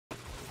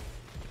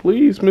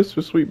Please,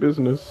 Mr. Sweet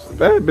Business.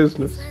 Bad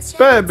business.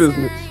 Bad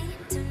business.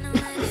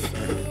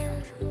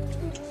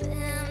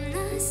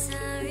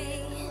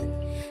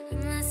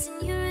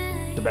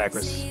 The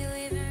backwards.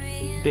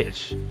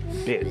 Bitch.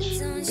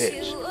 Bitch.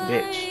 Bitch.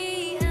 Bitch.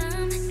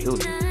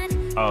 Dude.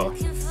 Oh,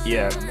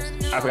 yeah.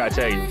 I forgot to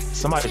tell you.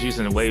 Somebody's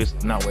using the waves,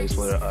 not waves,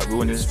 for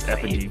ruinous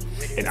effigy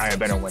in Iron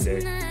Banner one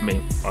day. I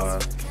mean,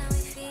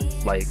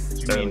 like,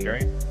 earlier,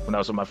 when I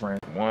was with my friend.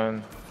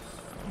 One.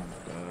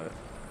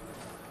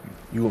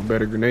 You want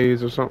better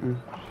grenades or something?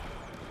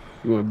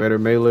 You want better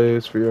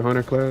melees for your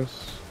hunter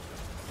class?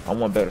 I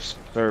want better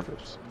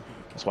servers.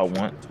 That's what I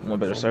want. I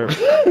want better servers.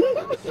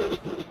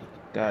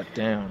 God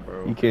damn,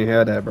 bro. You can't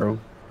have that, bro.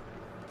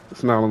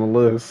 It's not on the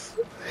list.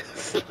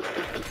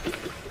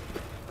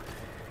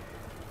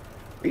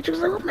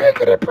 Features are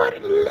making it part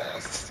of the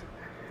list.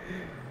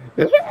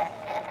 Like,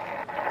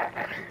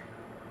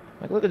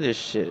 look at this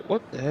shit.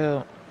 What the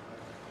hell?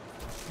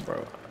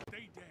 Bro.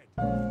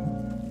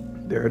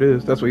 There it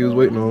is. That's what he was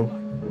waiting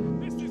on.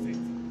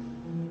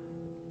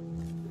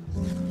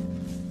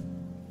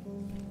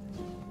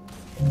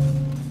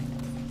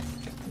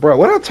 Bro,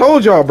 what I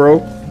told y'all, bro?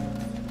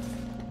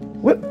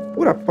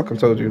 What I fucking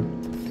told you?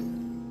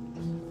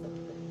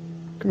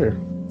 Come here.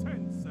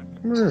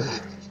 Come here.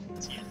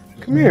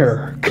 Come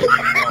here.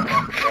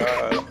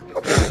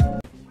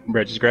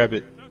 Bro, just grab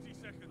it.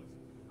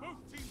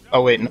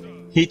 Oh wait, no.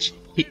 He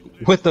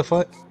what the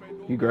fuck?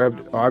 You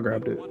grabbed it. Oh, I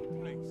grabbed it.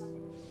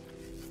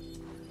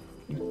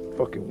 You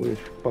fucking wish.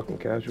 Fucking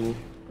casual.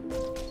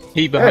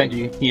 He behind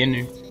you. He in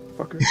there.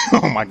 Fucker.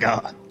 Oh my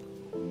god.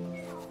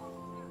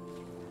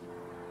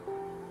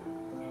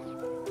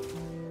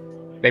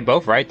 They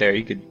both right there.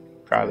 You could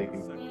probably.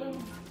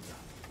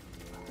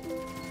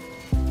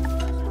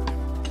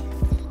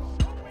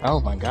 Oh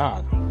my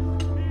god.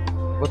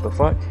 What the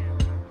fuck?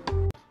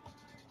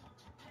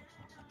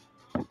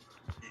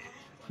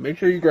 Make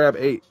sure you grab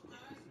 8.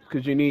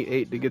 Because you need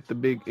 8 to get the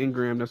big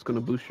engram that's going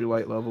to boost your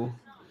light level.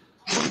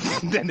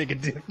 That nigga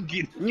did.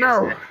 Get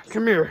No!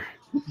 Come here.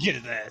 Get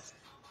his ass.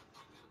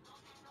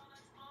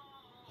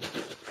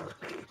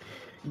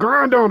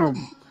 Grind on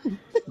him!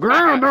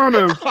 Grind on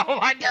him! Oh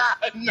my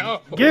god,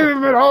 no! Give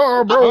him it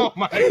all, bro! Oh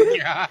my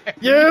god!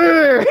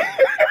 Yeah!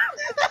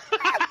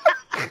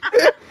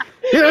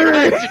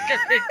 Yeah!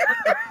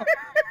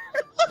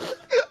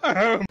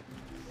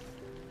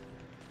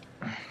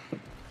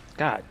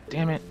 God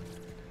damn it.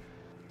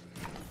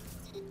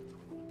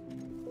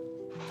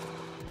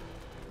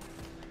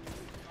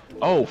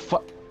 Oh,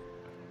 fuck.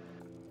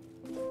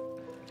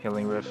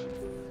 Healing riff.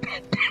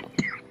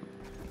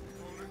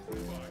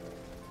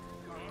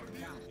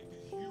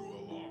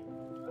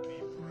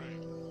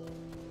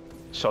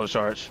 Shoulder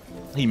charge.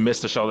 He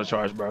missed the shoulder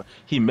charge, bro.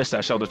 He missed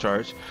that shoulder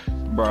charge.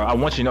 Bro, I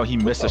want you to know he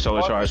missed the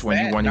shoulder charge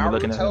when you weren't even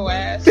looking at him.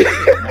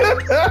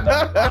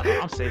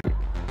 I'm safe.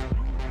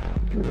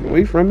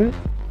 Away from it.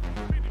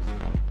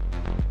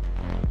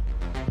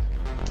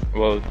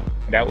 Well,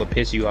 that would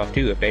piss you off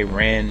too if they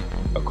ran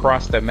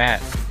across the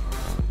map.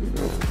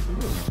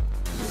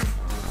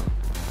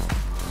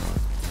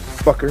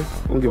 Fucker.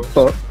 I don't give a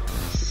fuck.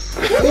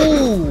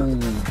 Ooh,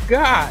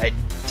 god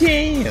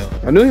damn.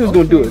 I knew he was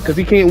gonna do it because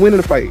he can't win in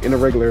a fight in a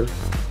regular,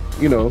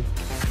 you know,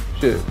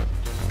 shit.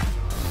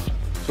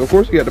 So of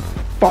course he had to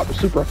pop the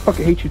super. I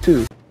fucking hate you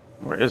too.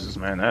 Where is this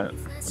man at? A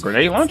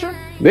grenade launcher?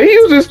 They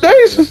using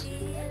stasis.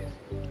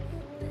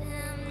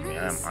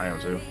 Yeah, I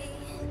am too.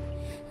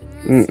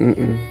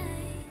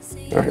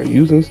 I heard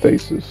using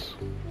stasis.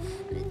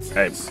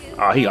 Hey,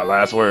 he got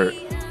last word.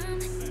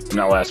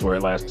 Not last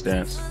word, last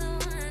dance.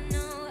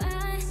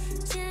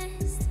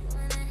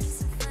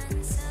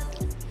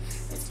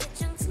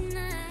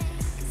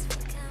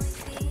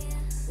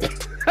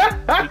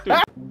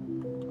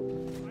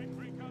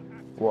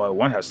 Well,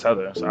 one has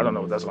tether, so I don't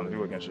know what that's gonna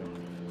do against you.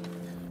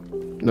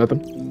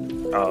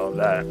 Nothing. Oh,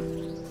 that.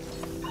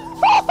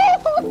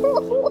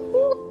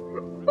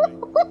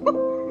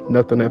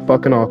 Nothing at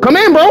fucking all. Come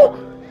in, bro.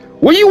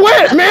 Where you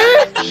at,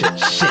 man?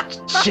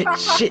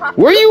 Shit.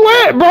 Where you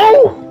at,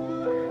 bro?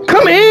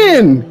 Come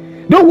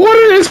in. The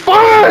water is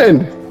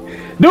fine.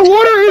 The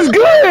water is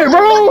good,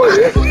 bro.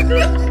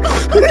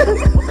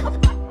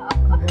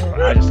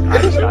 I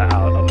just got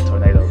out of a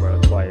tornado, bro,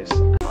 twice.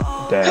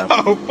 Damn.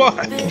 Oh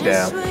fuck.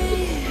 Damn.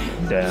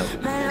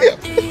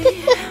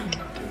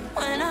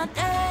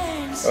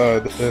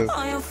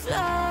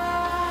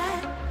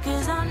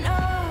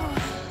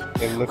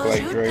 It looked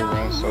like Dre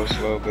runs so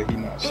slow, but he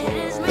not slow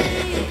at all.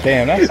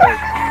 Damn, that's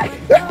Tie.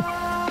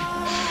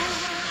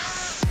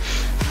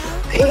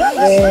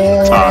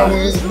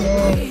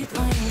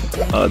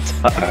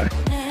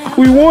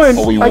 We won.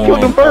 Oh, we I killed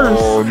won. him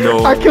first. Oh,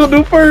 no. I killed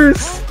him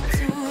first.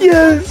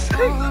 Yes.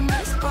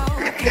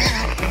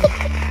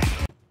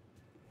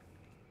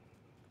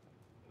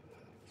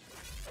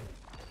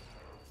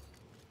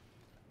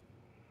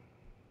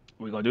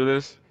 We gonna do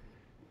this?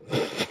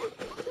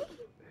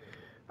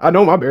 I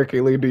know my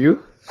barricade lead, do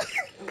you?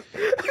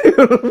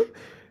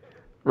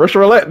 Rush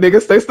roulette,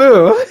 nigga, stay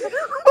still.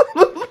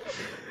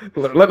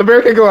 Let the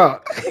barricade go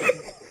out.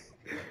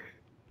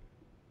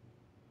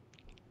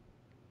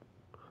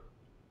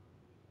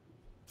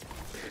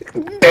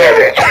 Damn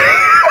it!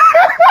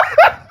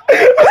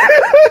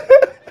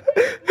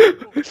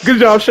 Good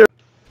job, Sheriff.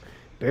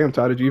 Damn,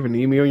 Todd, did you even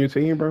need me on your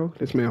team, bro?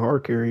 This man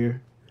hard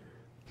carrier.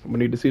 I'm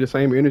gonna need to see the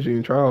same energy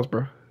in trials,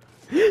 bro.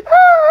 I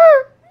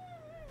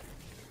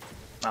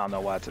don't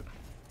know why.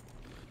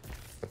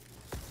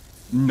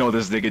 No,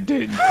 this nigga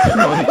didn't.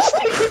 No, this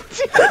nigga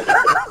didn't.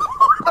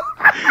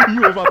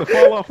 You were about to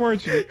fall off,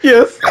 weren't you?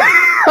 Yes,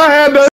 I had to.